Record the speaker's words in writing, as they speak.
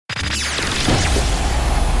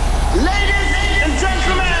Ladies and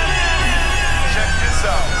gentlemen, check this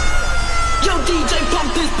out. Yo, DJ,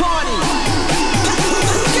 pump this party.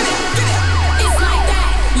 It's like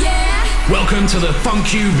that, yeah. Welcome to the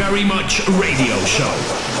Funk You Very Much radio show.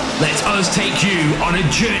 Let us take you on a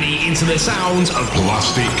journey into the sounds of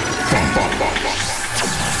plastic funk.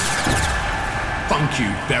 Funk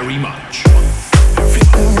You Very Much.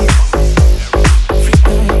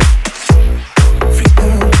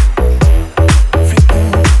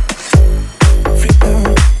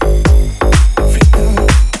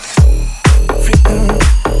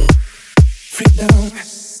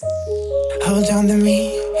 Hold on to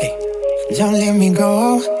me, hey, don't let me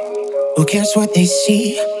go. Who cares what they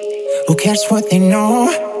see? Who cares what they know?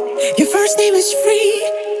 Your first name is free,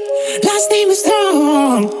 last name is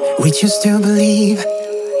long. We choose to believe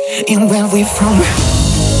in where we're from.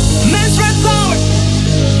 Man's red flower,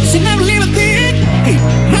 you should never leave a thing. Hey,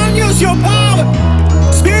 man, use your power,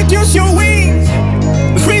 spirit, use your wings.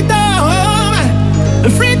 Freedom,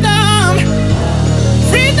 freedom,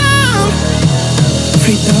 freedom,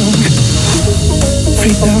 freedom.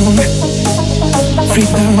 Freedom,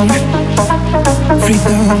 freedom, freedom,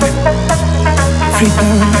 freedom,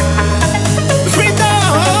 freedom,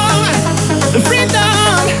 freedom,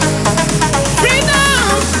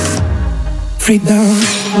 freedom, freedom.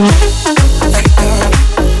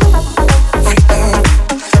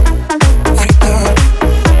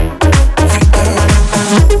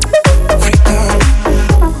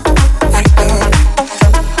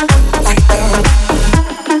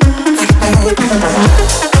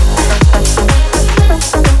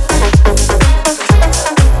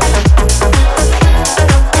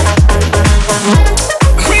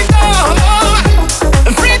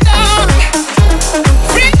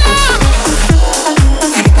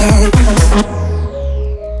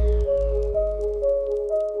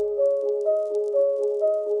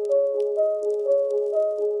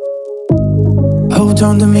 Hold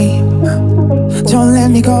on to me, don't let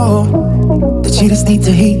me go. The cheetahs need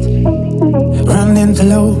to heat, run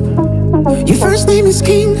antelope. Your first name is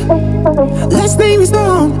King, last name is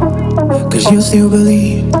Dawn. Cause you still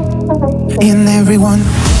believe in everyone.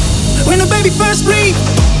 When a baby first breathes,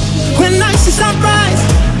 when nights is sunrise,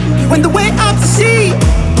 when the way out to sea,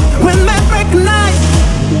 when men recognize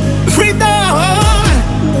freedom,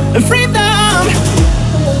 freedom,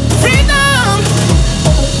 freedom,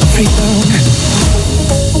 freedom.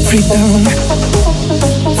 Freedom,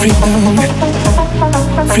 freedom,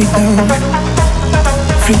 freedom,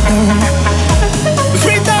 freedom,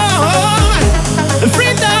 freedom,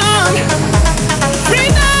 freedom,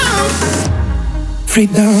 freedom,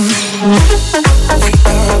 freedom.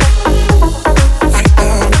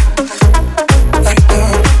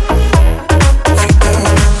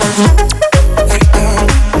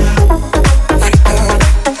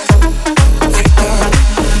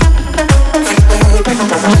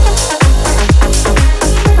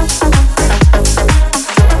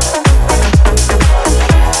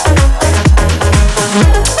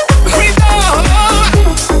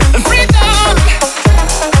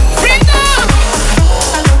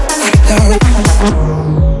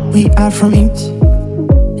 We are from it,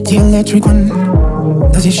 the electric one.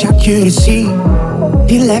 Does it shock you to see?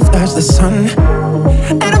 He left us the sun.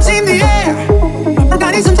 Atoms in the air,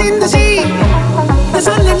 organisms in the sea. The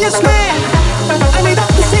sun and your man, I made up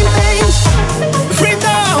the same things.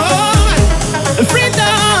 Freedom,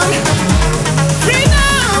 freedom,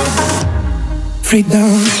 freedom,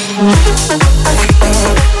 freedom. Freedom,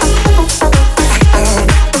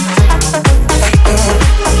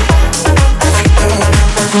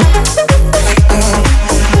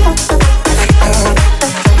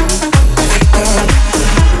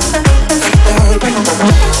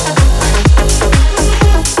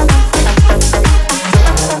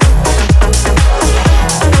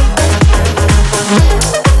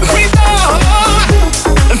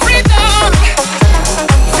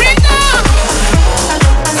 freedom,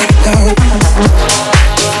 freedom.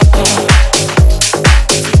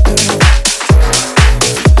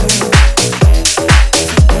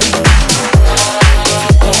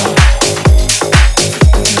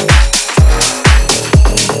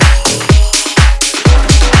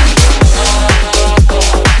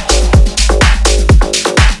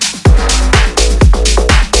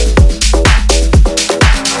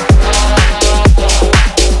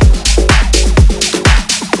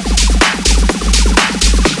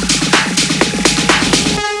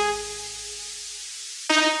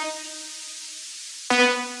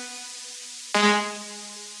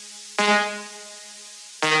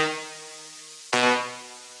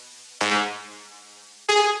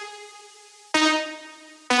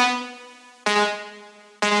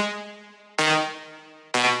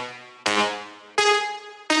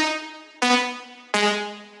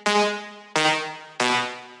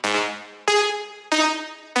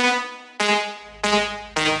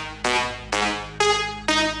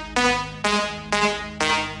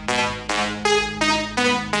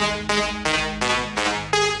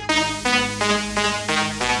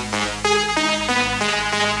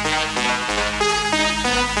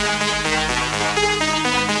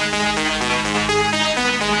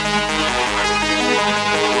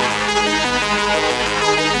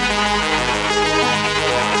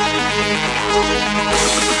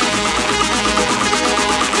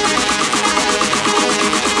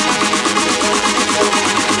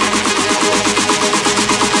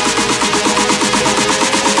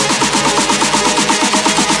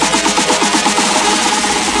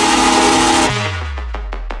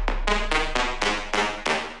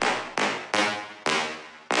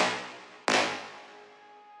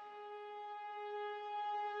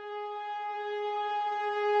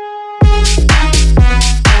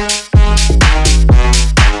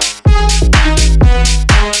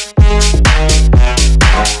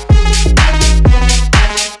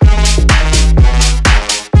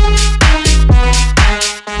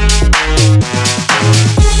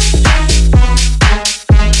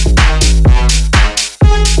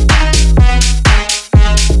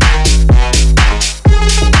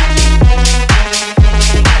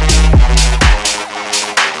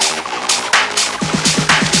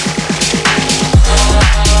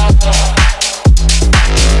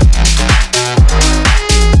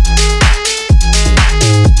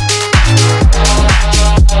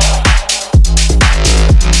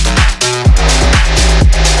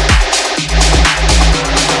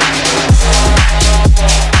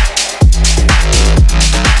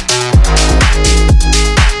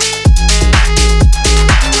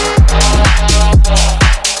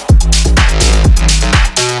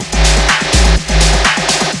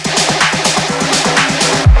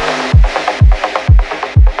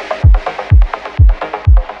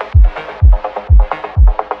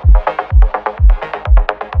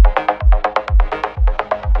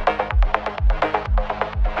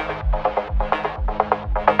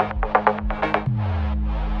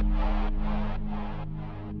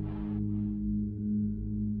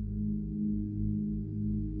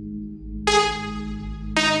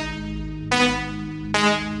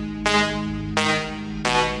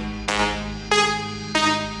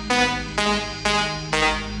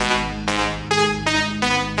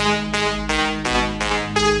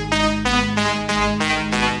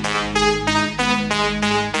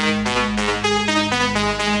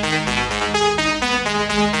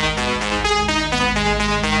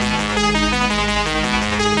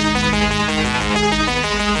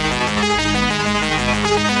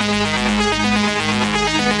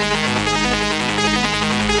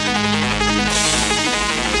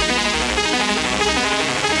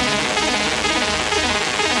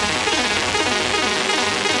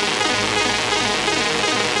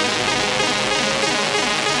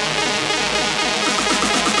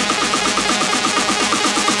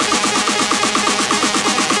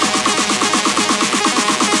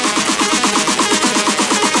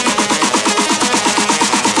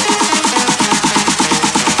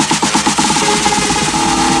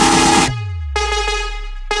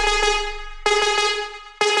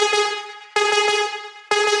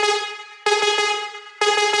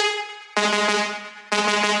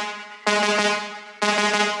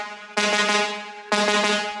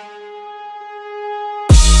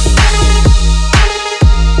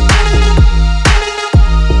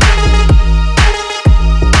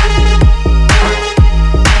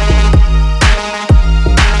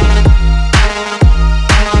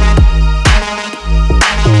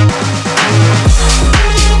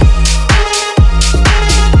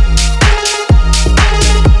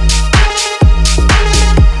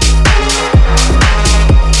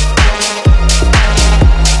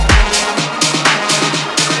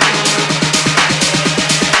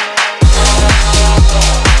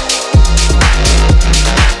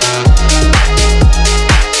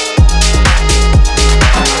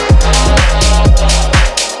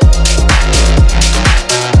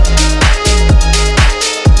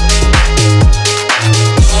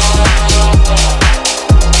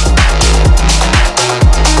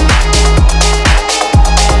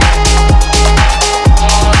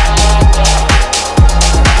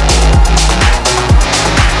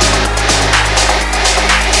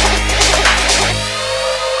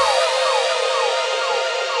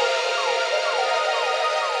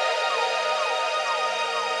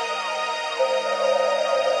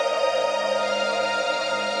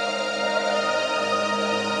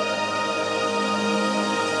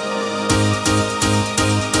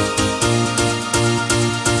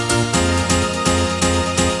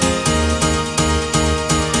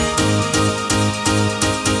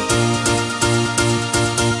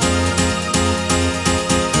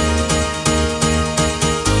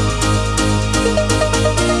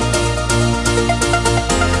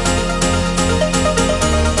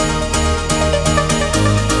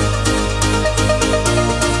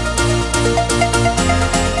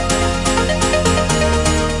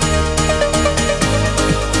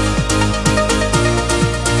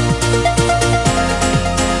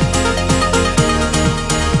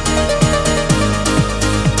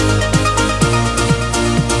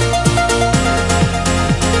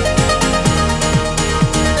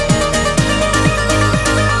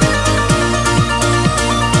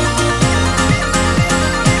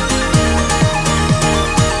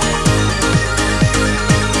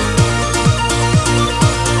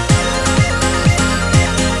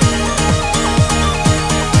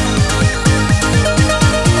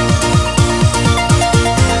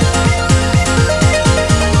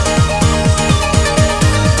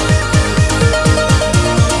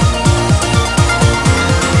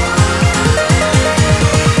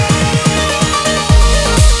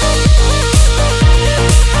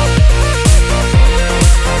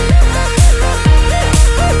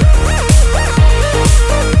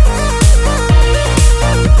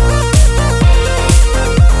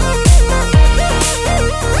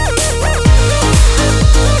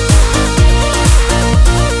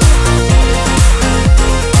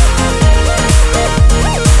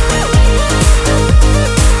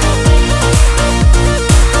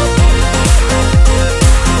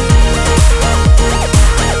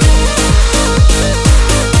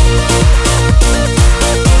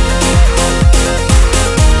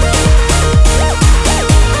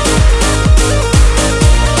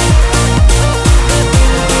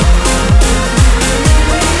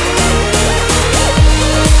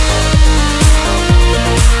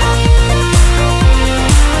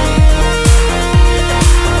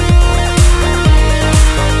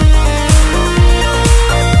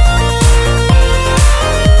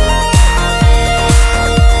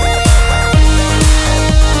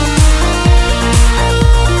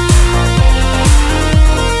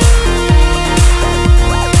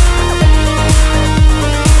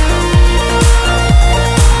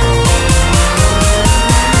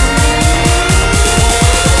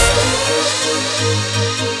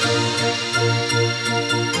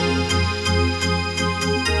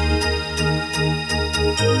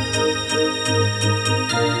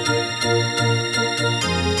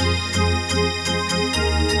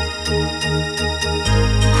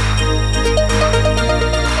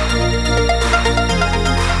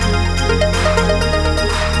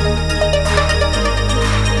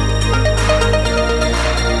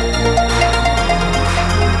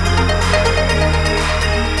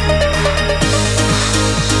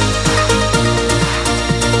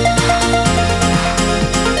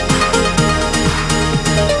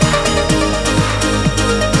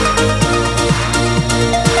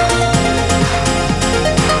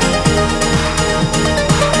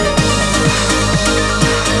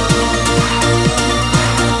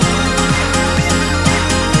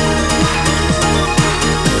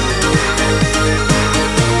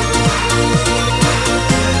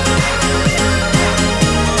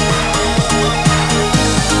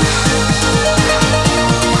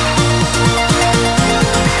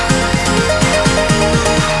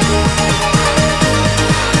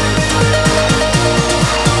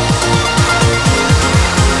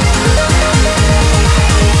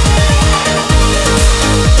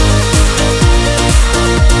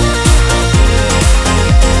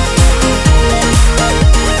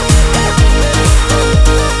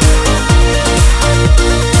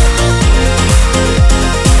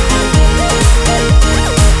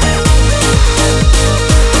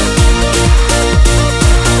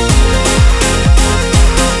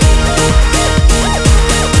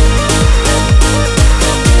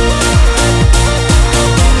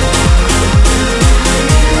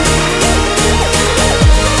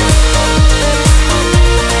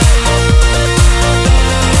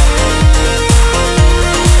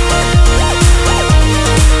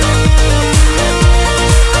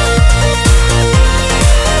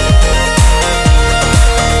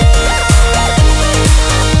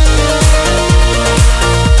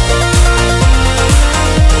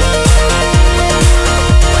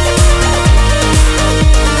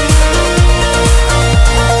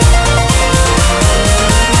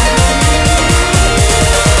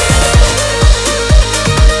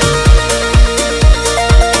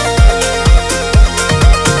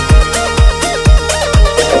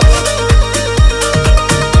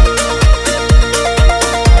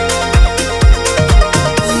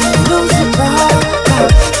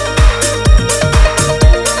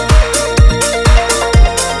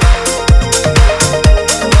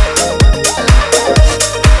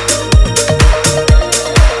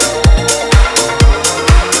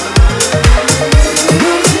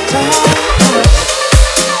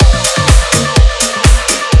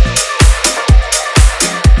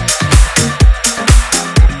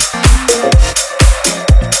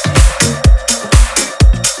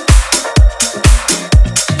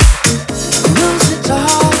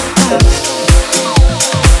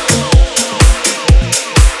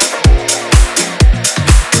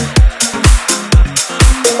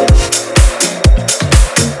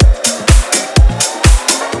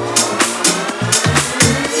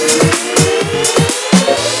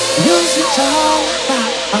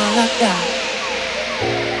 all I got.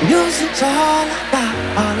 Music's all I got,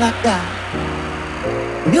 all I got.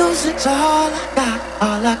 Music's all I got,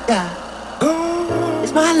 all I got.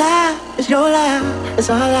 It's my life, it's your life, it's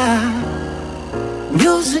all I.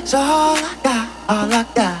 Music's all I got, all I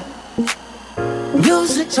got.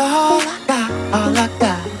 Music's all I got, all I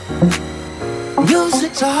got.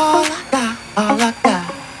 Music's all I got, all I got.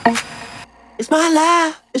 It's my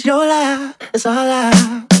life, it's your life, it's all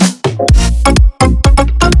I.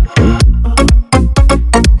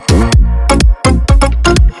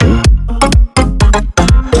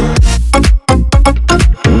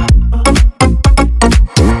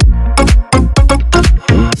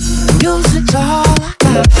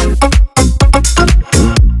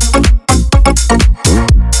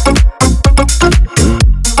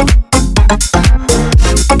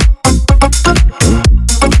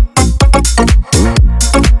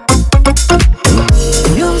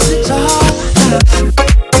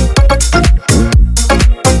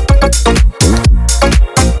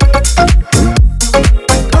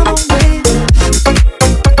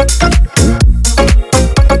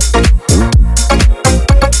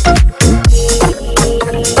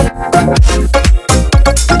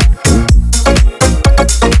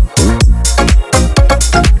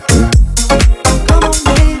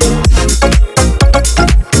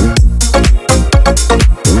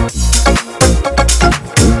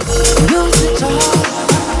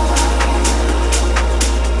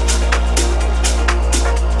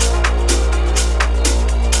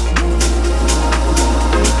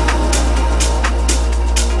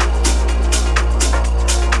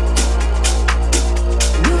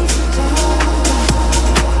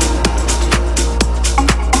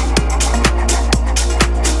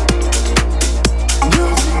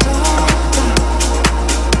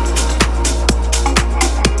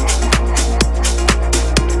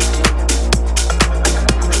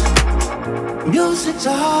 Music's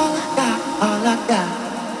all I got, all I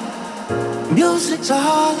got. Music's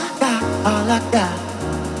all I got, all I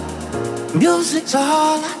got. Music's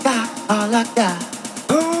all I got, all I got.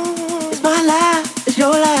 It's my life, it's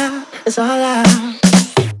your life, it's all I.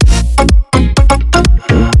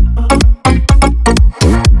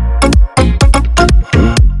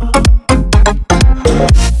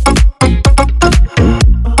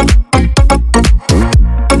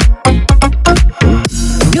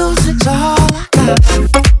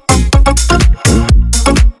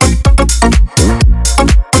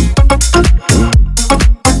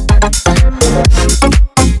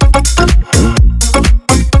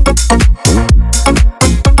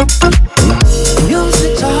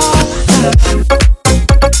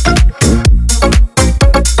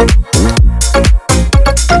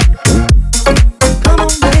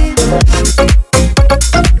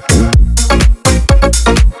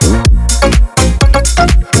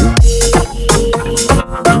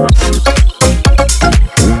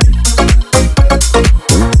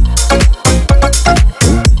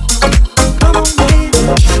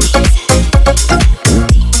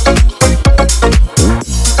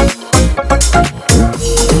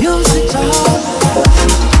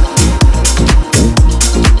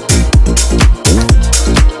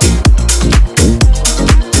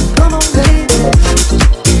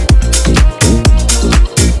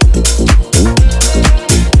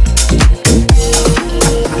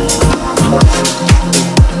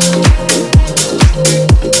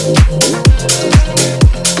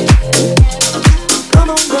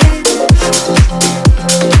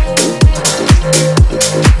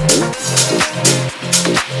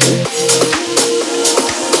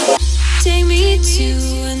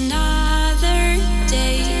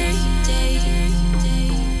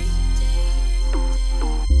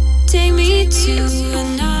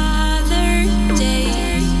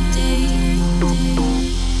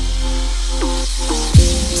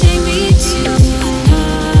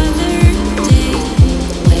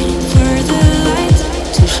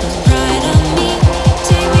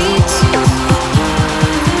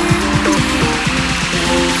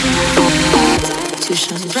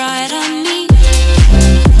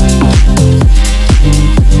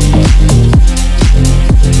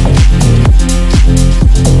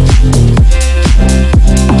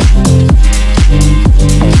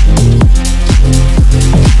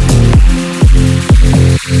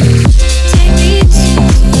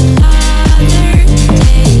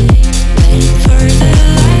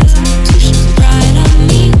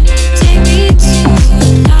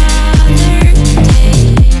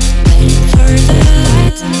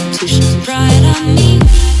 Right.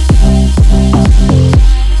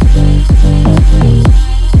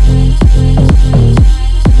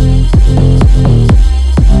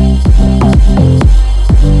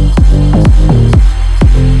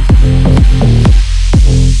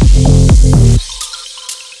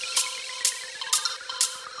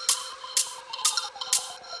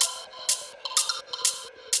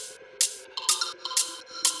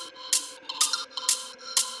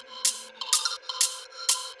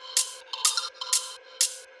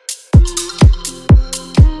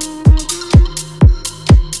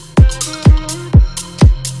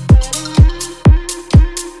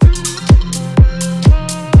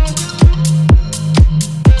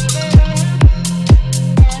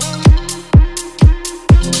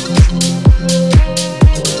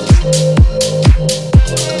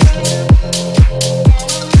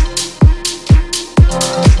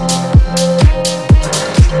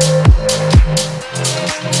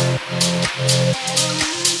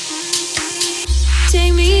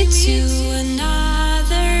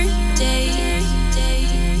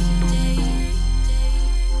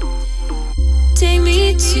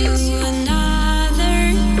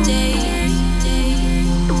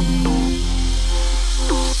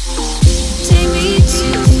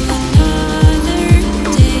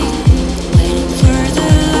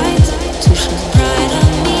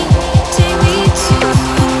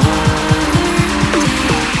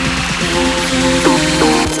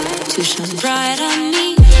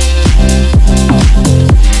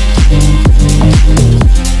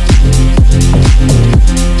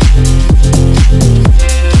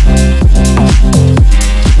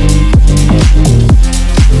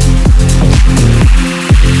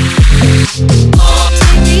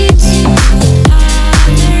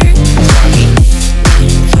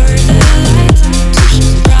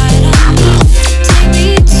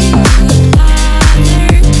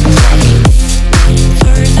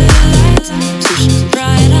 Bright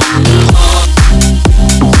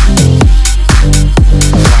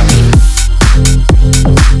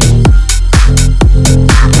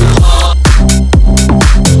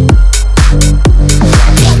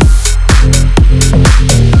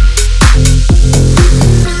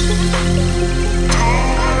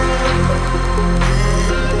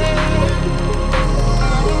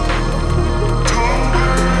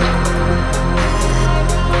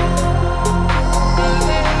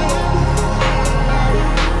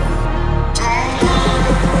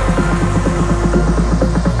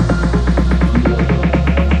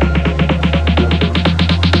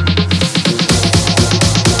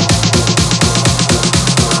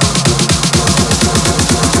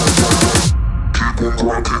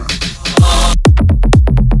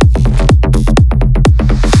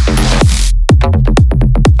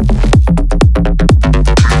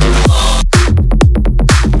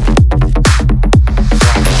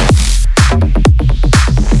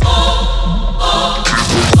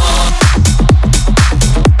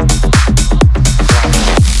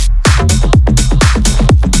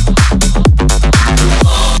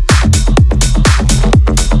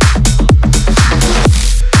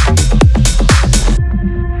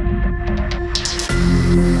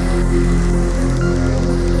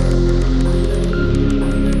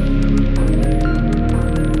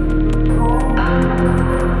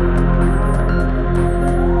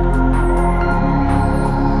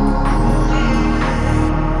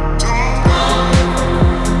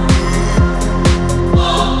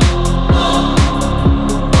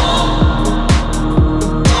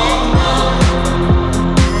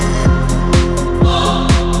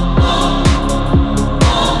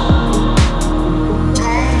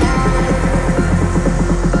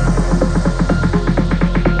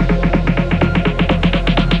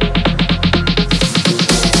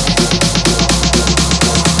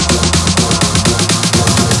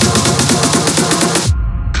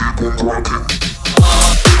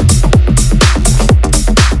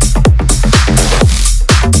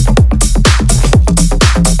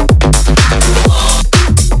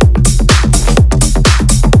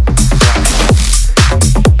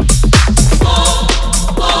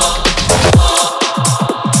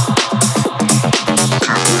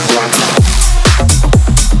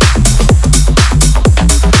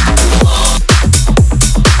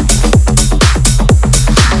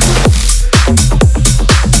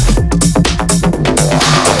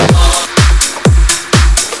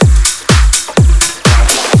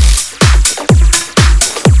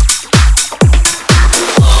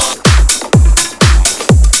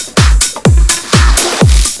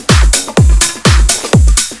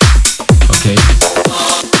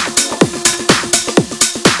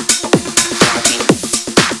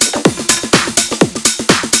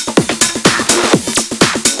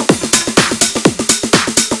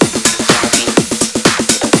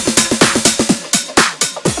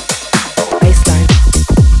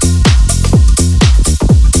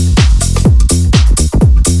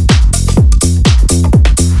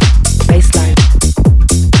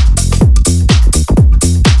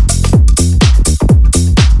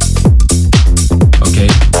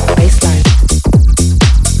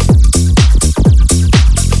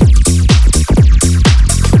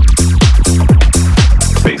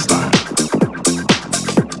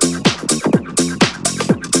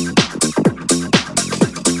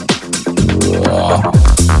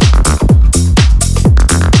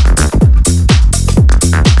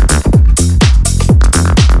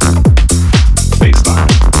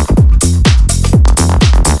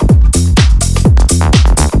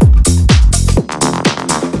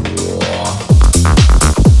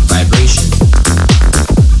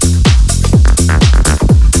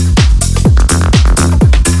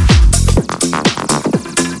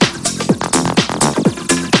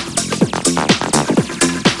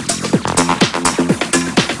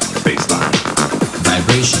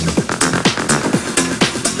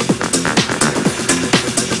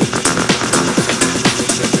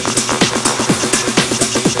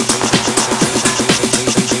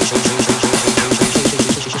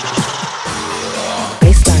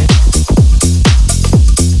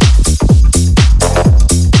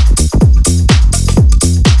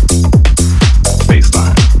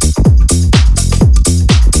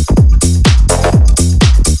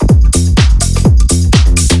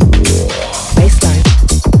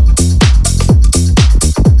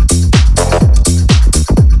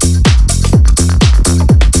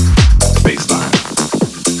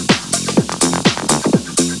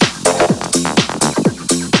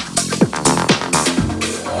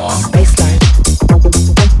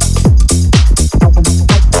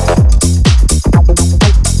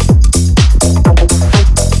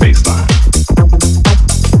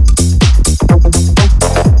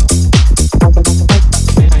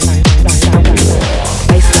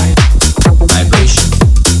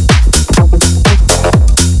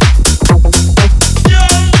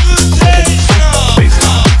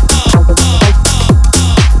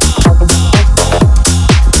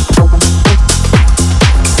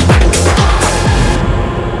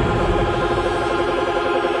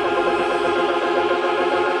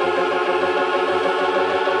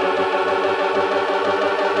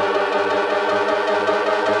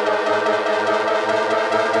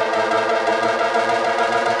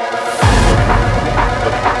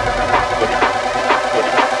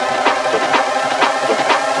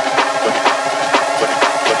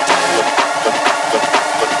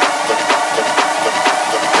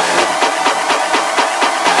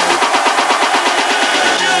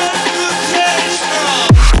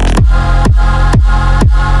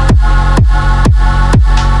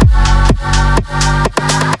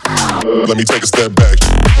step back.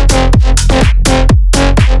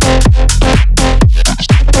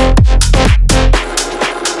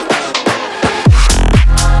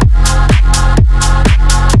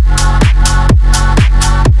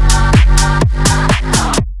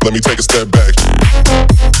 Let me take a step back.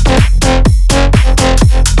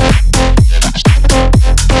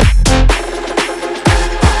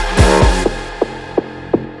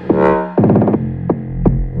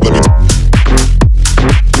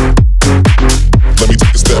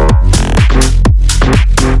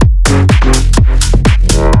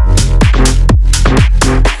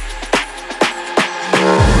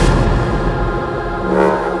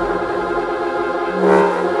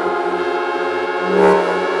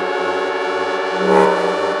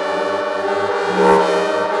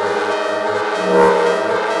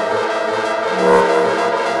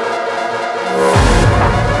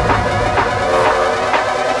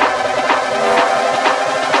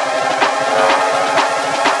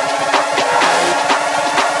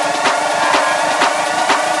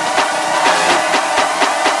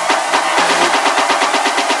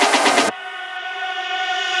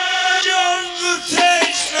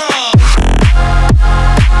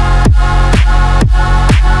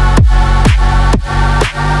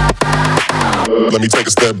 Let me take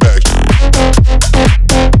a step back.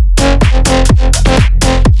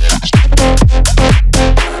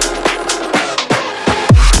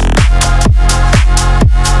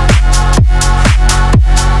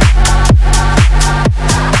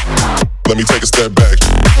 Let me take a step back.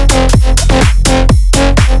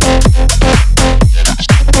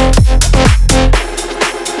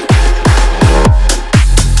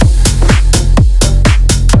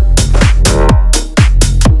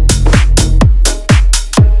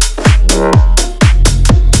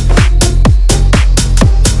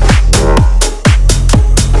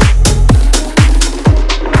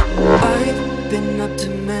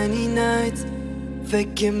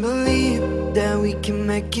 Can't believe that we can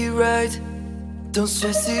make it right. Don't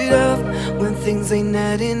stress it up when things ain't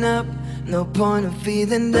adding up. No point of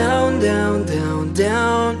feeling down, down, down,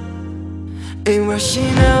 down. Ain't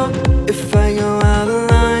rushing out if I go out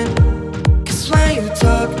of line. Cause when you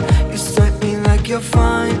talk, you strike me like you're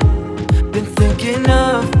fine. Been thinking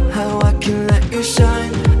of how I can let you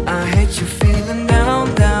shine. I hate you feeling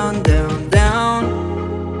down, down, down, down.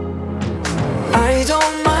 I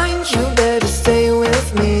don't mind, you better stay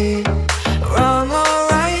with me. Wrong or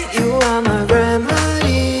right, you are my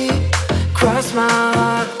remedy. Cross my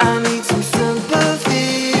heart, I need some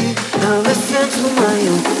sympathy. Now listen to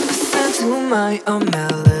my own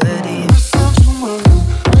melody. Listen to my own,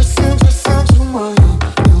 listen to my own,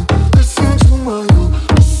 listen to my own,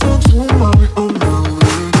 listen to my own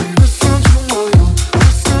melody. Listen to my own,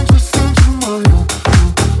 listen to my own,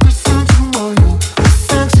 listen to my own,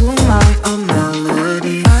 listen to my own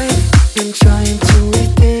melody. I've been trying to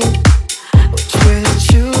rethink which way to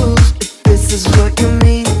choose. If this is what you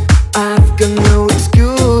mean, I've got no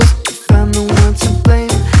excuse. If I'm the one to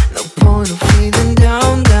blame, no point of feeling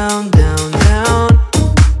down, down, down, down.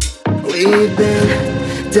 We've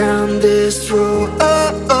been down this road,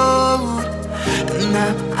 and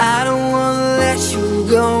now I don't wanna let you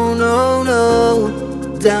go, no,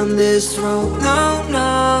 no. Down this road, no,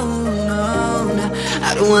 no, no, no.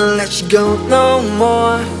 I don't wanna let you go no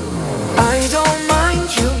more. I don't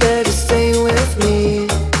mind, you better stay with me.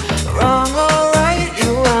 Wrong or right,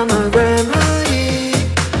 you are my remedy.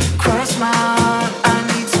 Cross my heart, I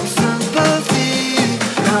need some sympathy.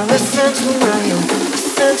 Now listen to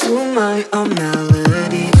my own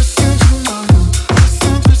melody. Listen to my own,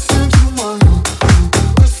 listen to my own,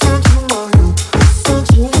 listen to my own, listen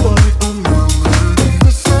to my own melody.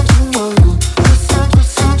 Listen to my own, listen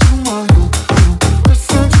to my own,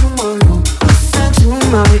 listen to my own, listen to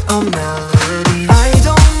my own melody.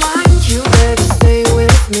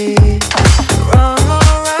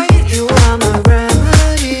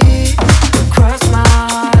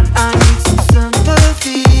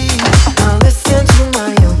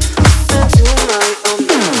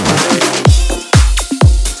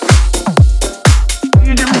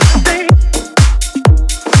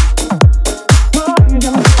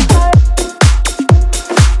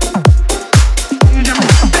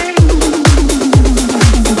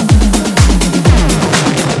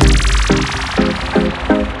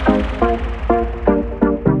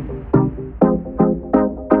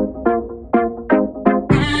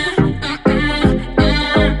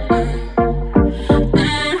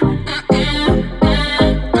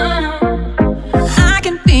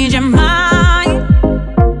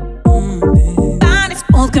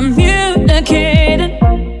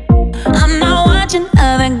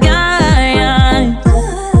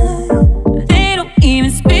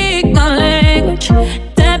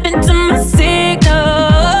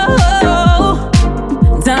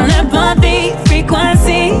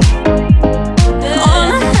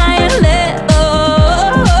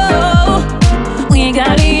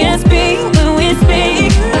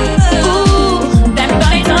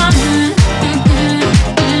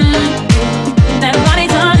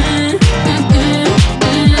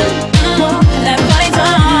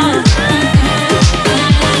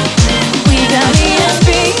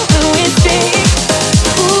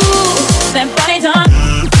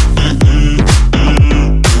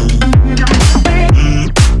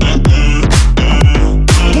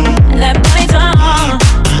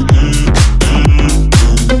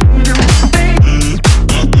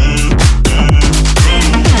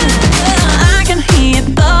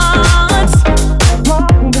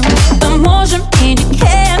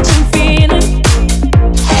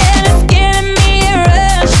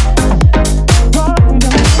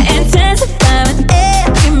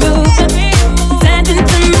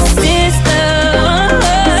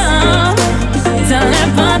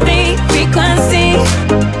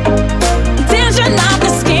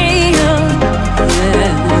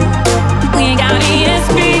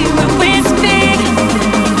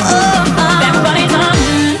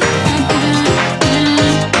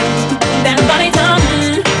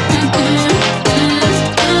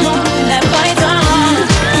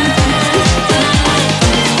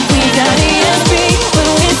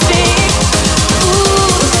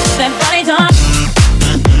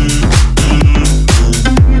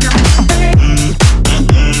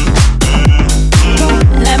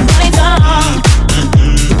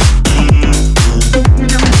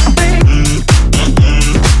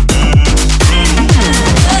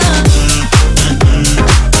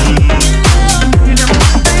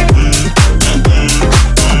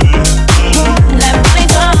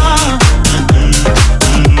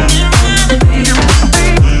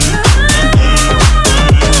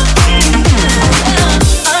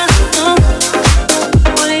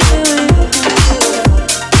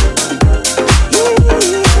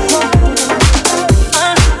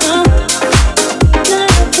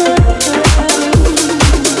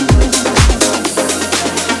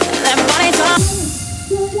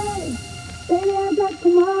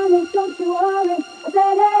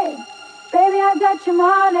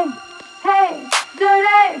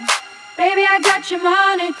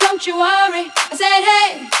 don't you worry. I said,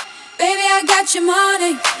 hey, baby, I got your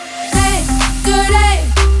money. Hey, today,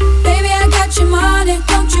 baby, I got your money,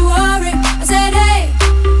 don't you worry. I said, hey,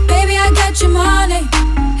 baby, I got your money.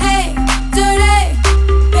 Hey, today,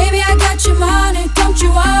 baby, I got your money, don't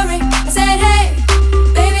you worry. I said, hey,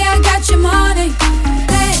 baby, I got your money.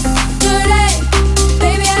 Hey, today,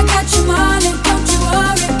 baby, I got your money, don't you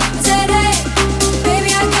worry. I said, hey,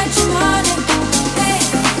 baby, I got your money. Hey,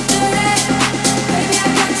 today, baby, I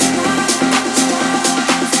got your money, don't you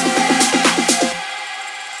worry.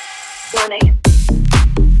 Money.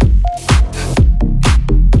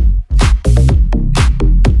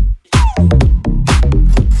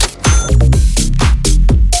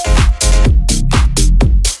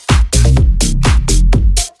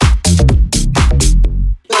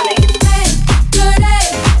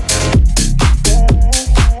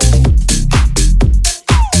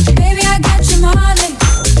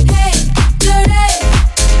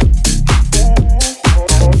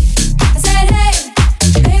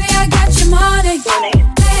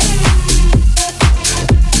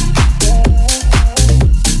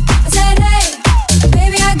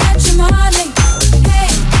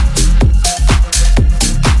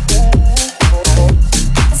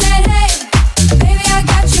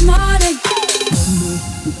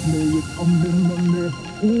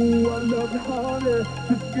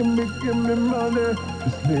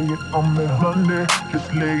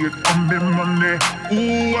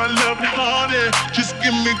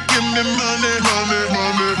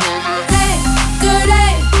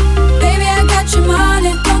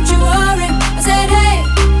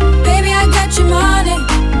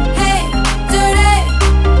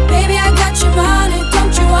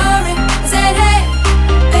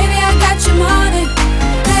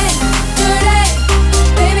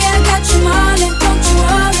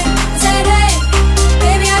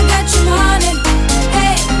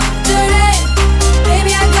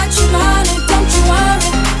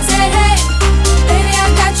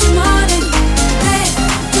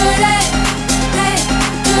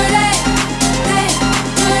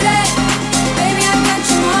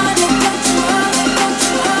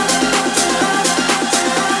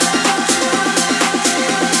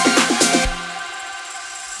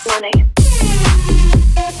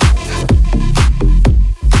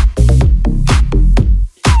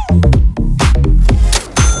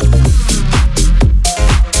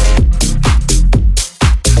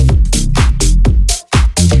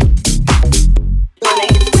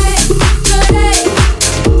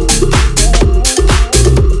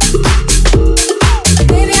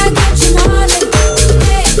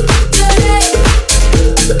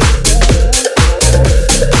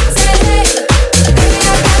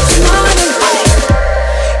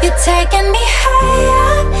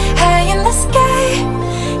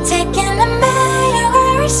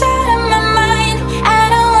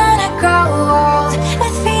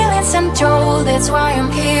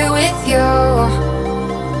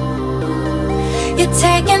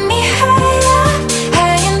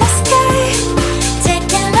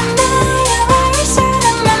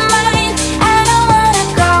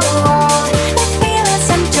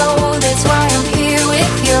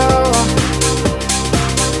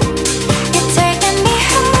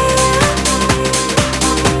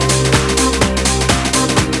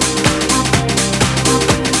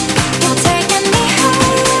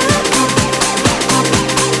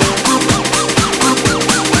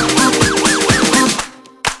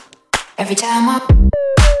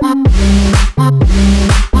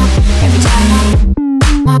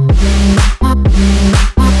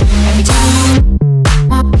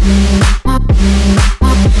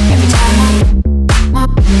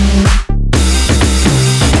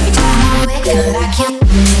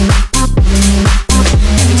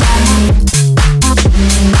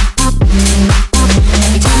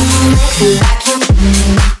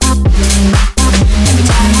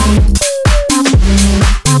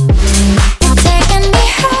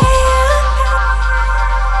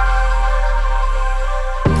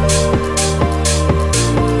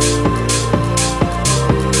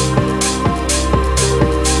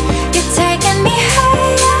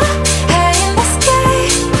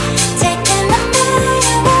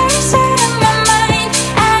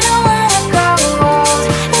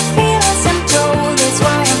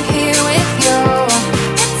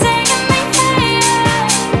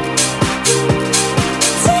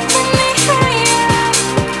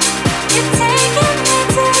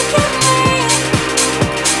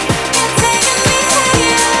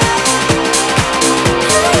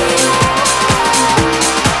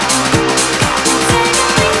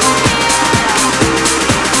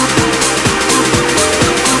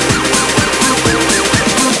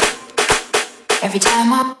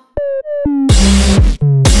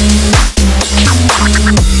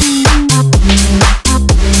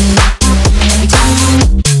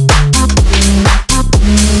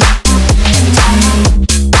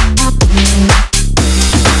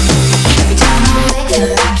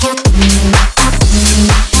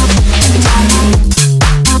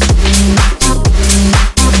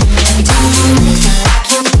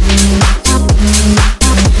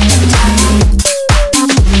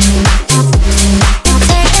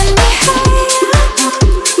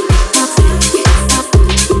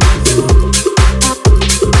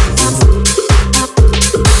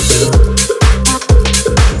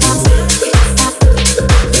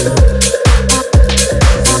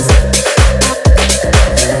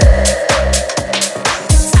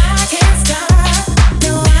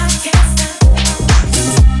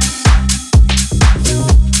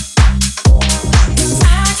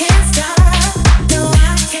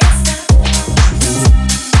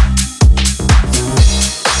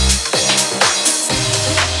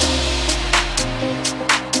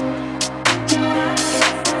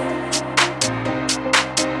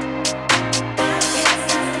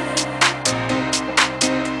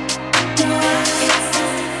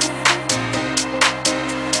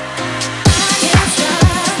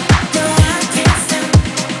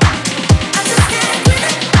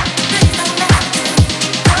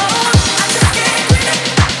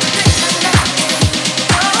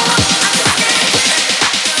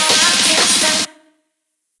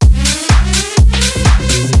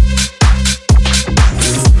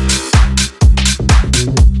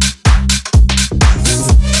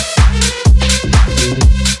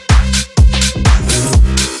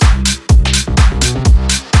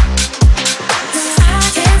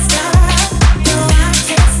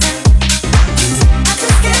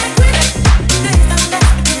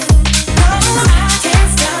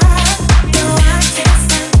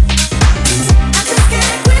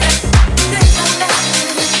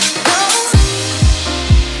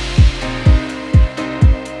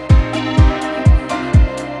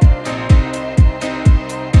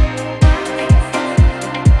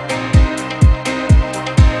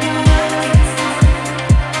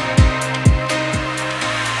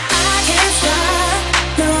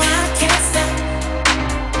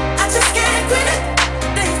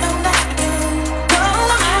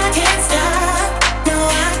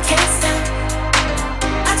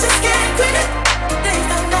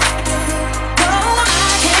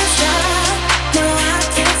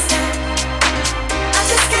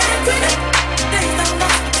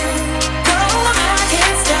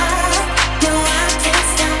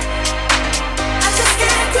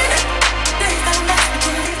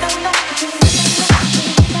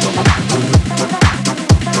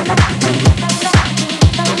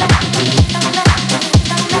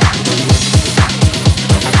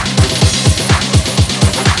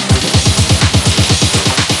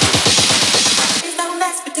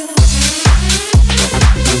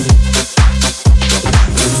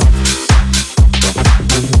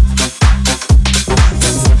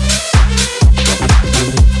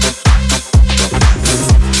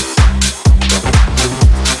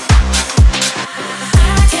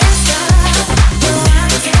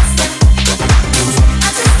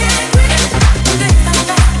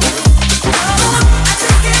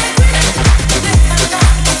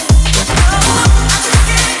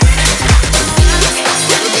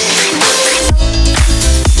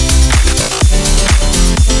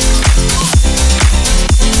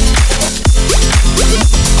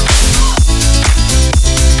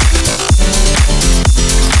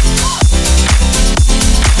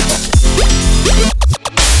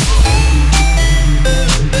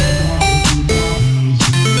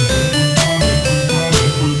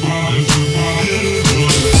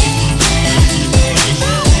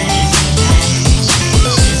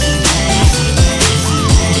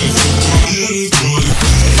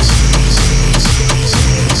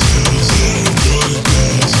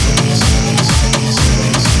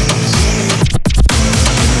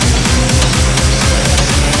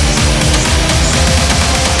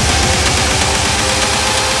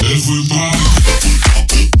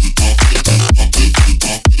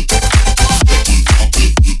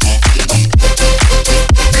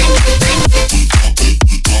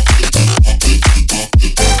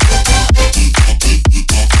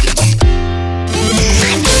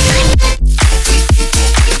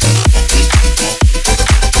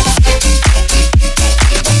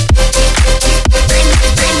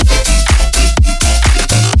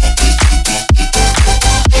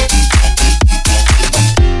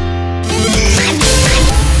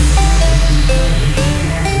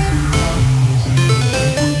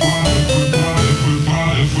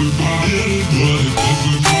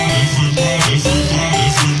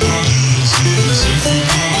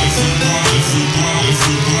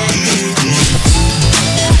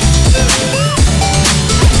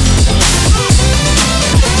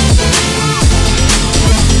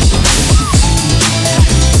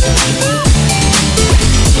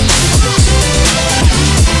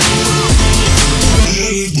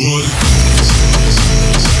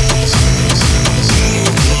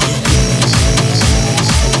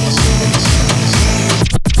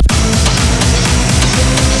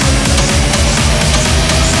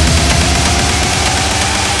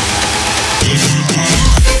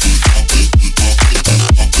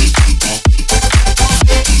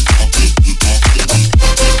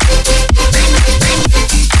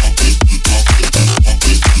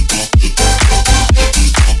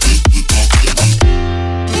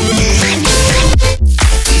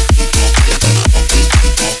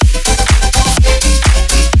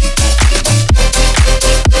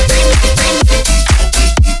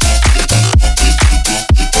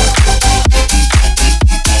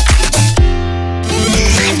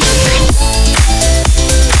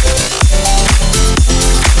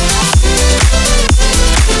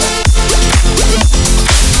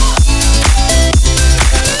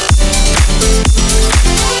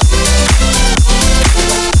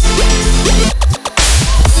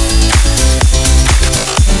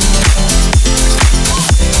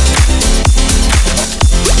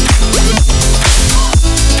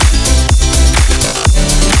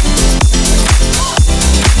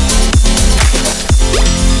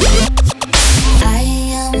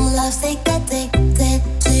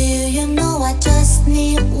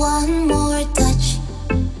 one more touch.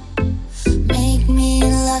 Make me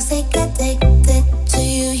love, sick, addicted to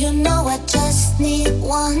you. You know I just need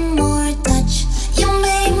one more touch. You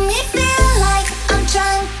make me feel like I'm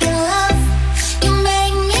drunk in love. You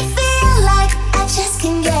make me feel like I just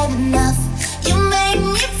can't get enough. You make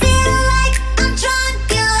me feel like I'm drunk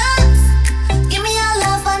in love. Give me your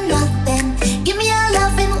love or nothing. Give me your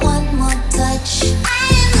love and one more touch. I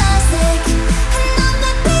am lovesick and I'm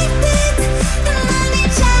addicted, and I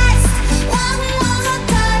need just one more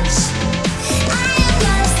touch. I am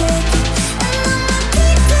lovesick and I'm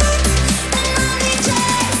addicted, and I need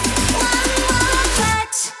just one more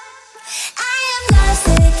touch. I am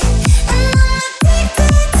lovesick and I'm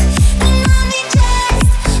addicted, and I need just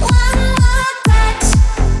one more touch.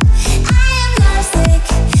 I am lovesick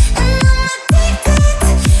and I'm addicted,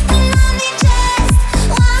 and I need just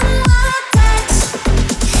one more touch.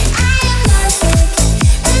 I am lovesick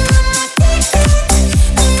and I'm addicted,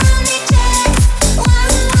 and I need just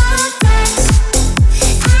one more touch.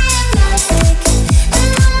 I am lovesick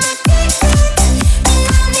and I'm addicted, and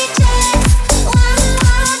I need just one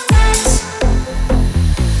more touch.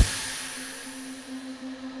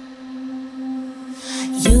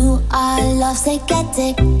 You are lovesick,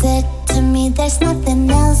 addicted to me. There's nothing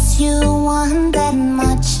else you want that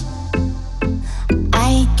much.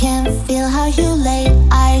 I can feel how you lay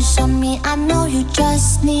eyes on me. I know you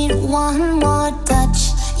just need one more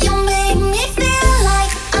touch. You make me feel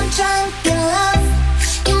like I'm drunk in love.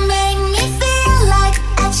 You make me feel like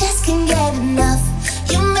I just can't get enough.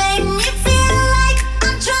 You make me feel like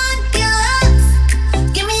I'm drunk in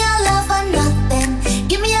love. Give me your love or nothing.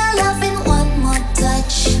 Give me your love and one more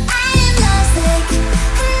touch. I am lovesick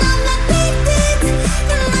and I'm addicted,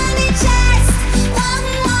 and I need just one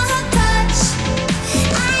more touch.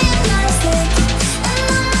 I am lovesick and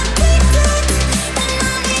I'm addicted, and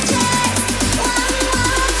I need just one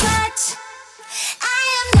more touch. I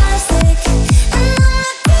am lovesick and I'm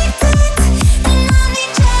addicted, and I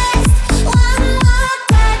need just one more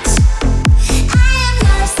touch. I am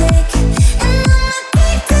lovesick and I'm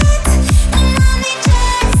addicted, and I need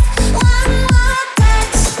just one more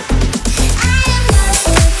touch. I am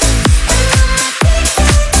lovesick and I'm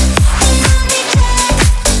addicted, and I need just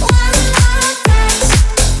one more touch.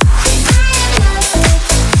 I am lovesick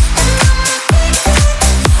and I'm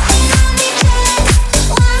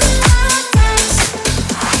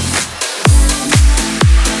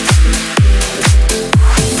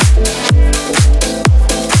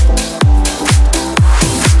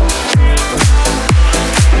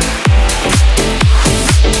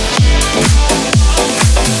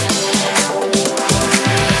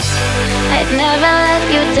I'd never let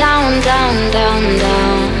you down, down, down,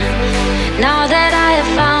 down. Now that I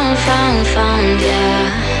have found, yeah.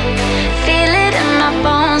 Feel it in my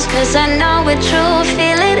bones, 'cause I know it's true.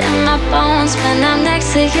 Feel it in my bones when I'm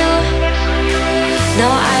next to you. No,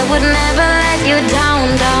 I would never let you down,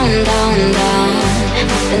 down, down, down.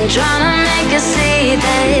 Been trying to make you see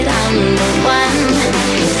that I'm the one.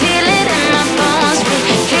 Feel it in my bones,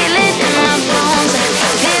 feel it in my bones,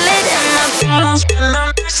 feel it in my bones when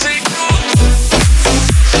I'm next to you.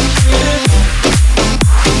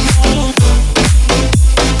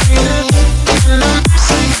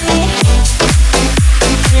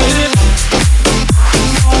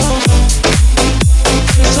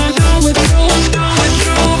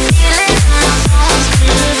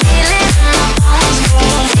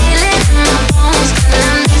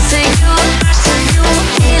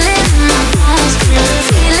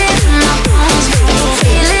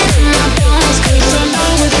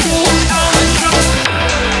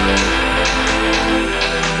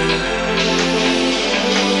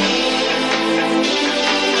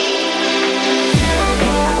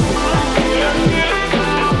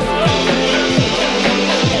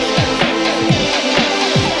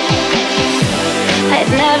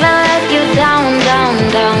 Never let you down, down,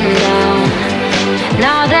 down, down.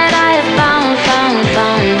 Now that I have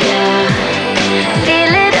found, yeah.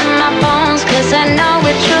 Feel it in my bones, 'cause I know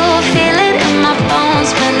it's true. Feel it in my bones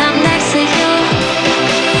when I'm next to you.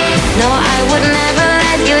 No, I would never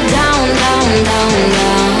let you down, down, down,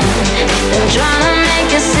 down. Been trying to make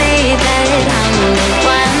you see that I'm the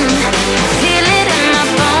one. Feel it in my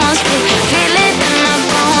bones, feel it in my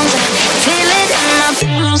bones, feel it in my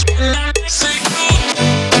bones when I'm next to you.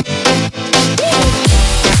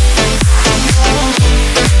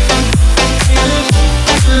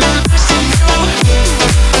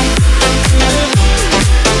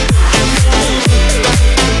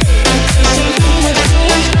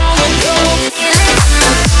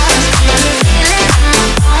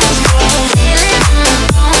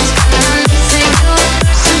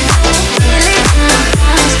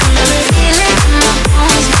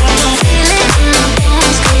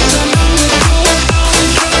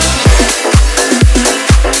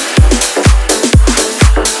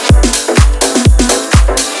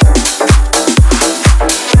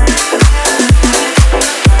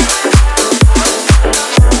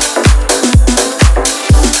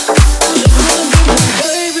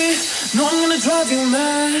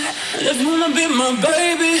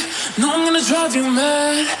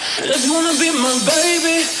 be my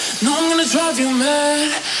baby, no, I'm gonna drive you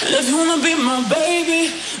mad. And if you wanna be my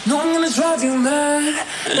baby, no, I'm gonna drive you mad.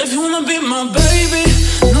 And if you wanna be my baby,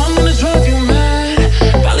 no, I'm gonna drive you mad.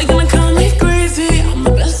 Probably gonna call me crazy, I'm the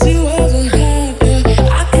best you ever had.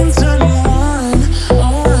 Yeah. I can turn you on.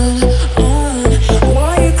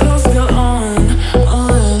 While your clothes still on.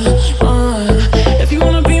 If you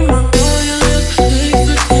wanna be my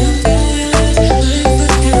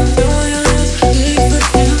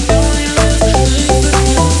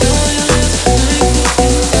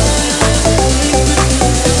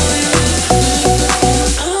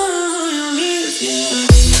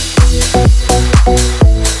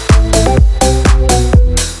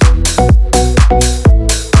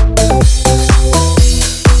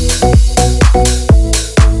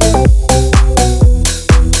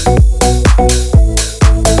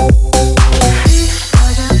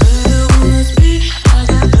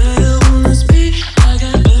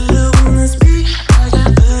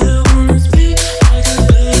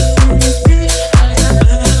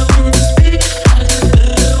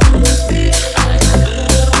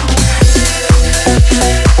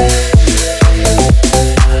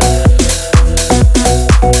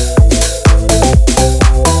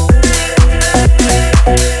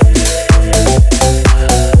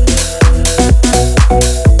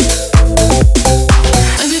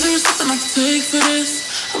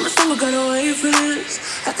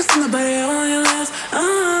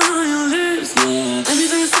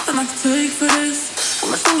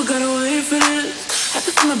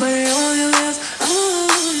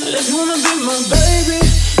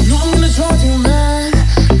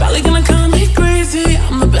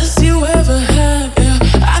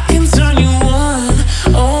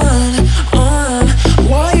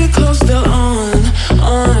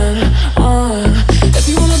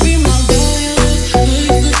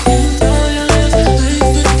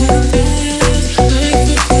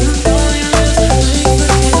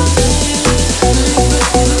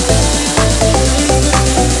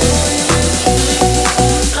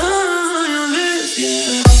yeah.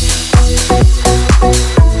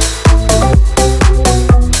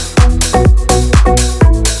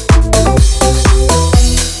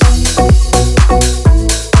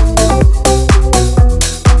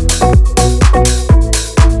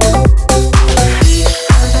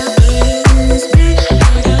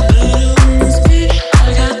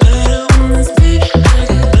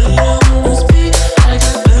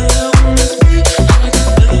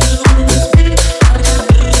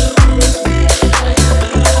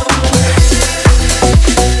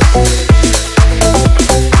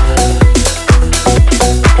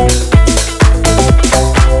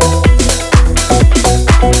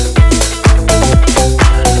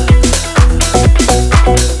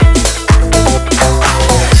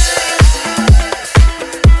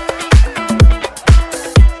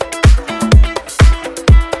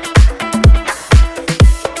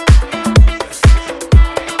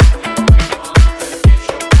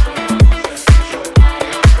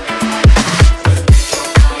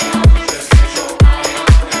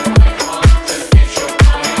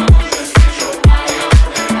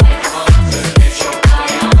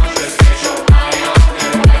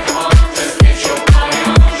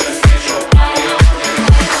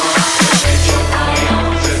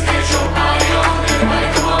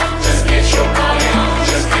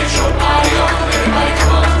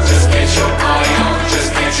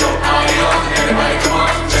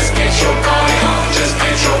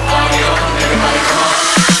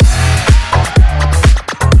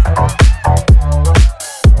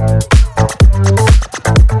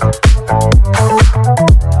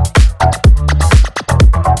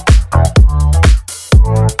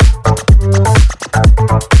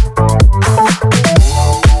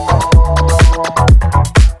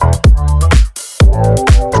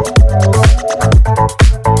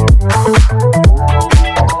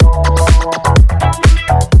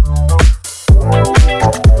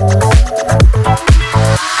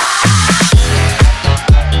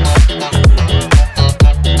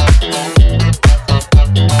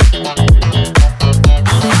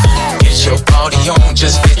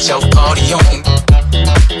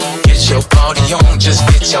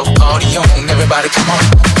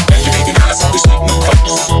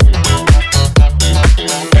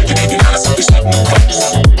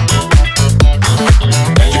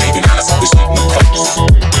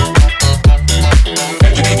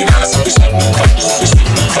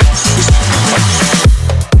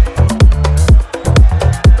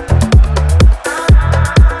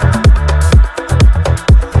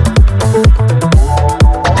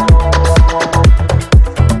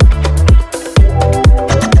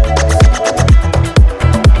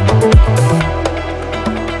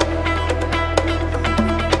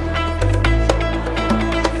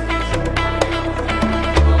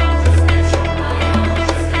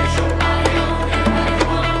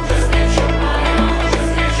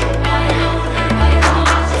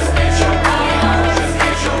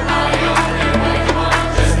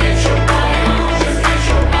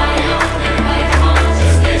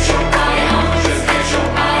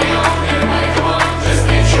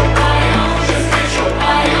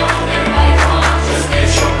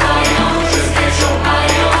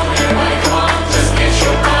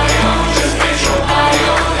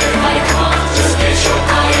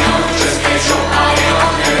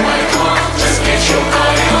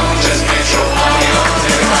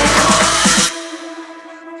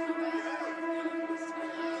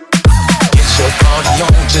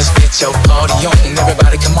 your party on.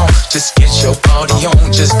 Everybody come on, just get your party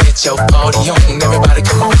on. Just get your party on. Everybody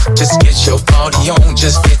come on, just get your party on.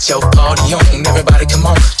 Just get your party on. Everybody come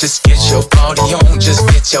on, just get your party on. Just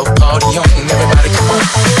get your party on. Everybody come on,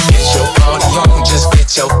 get your party on. Just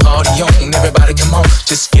get your party on. Everybody come on,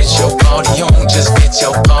 just get your party on. Just get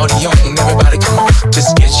your party on. Everybody come on,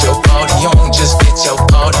 just get your party on. Just get your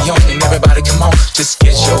party on. Everybody come on, just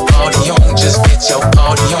get your party on. Just get your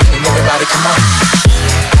party on. Everybody come on.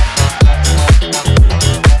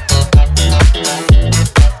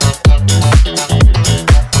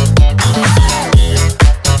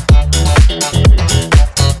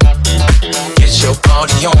 Get your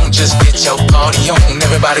party on, just get your party on.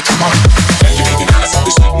 Everybody come on. And you make it nice if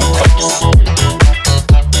there's no place.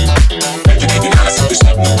 And you make it nice if there's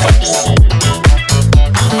no place.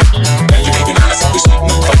 And you make it nice if there's no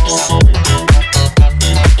place.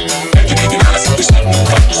 And you make it nice if there's no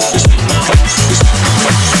place. There's no place. There's no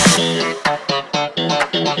place.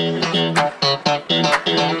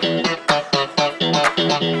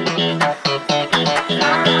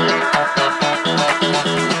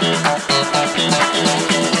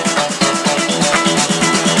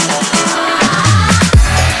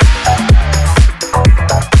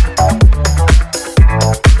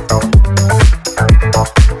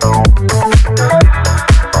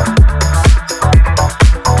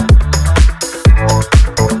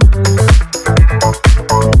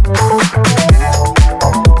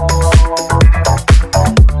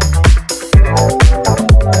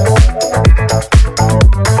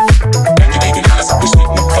 And you make it nice if there's no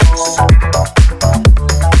place.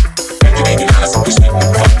 And you make it nice if there's no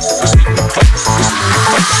place.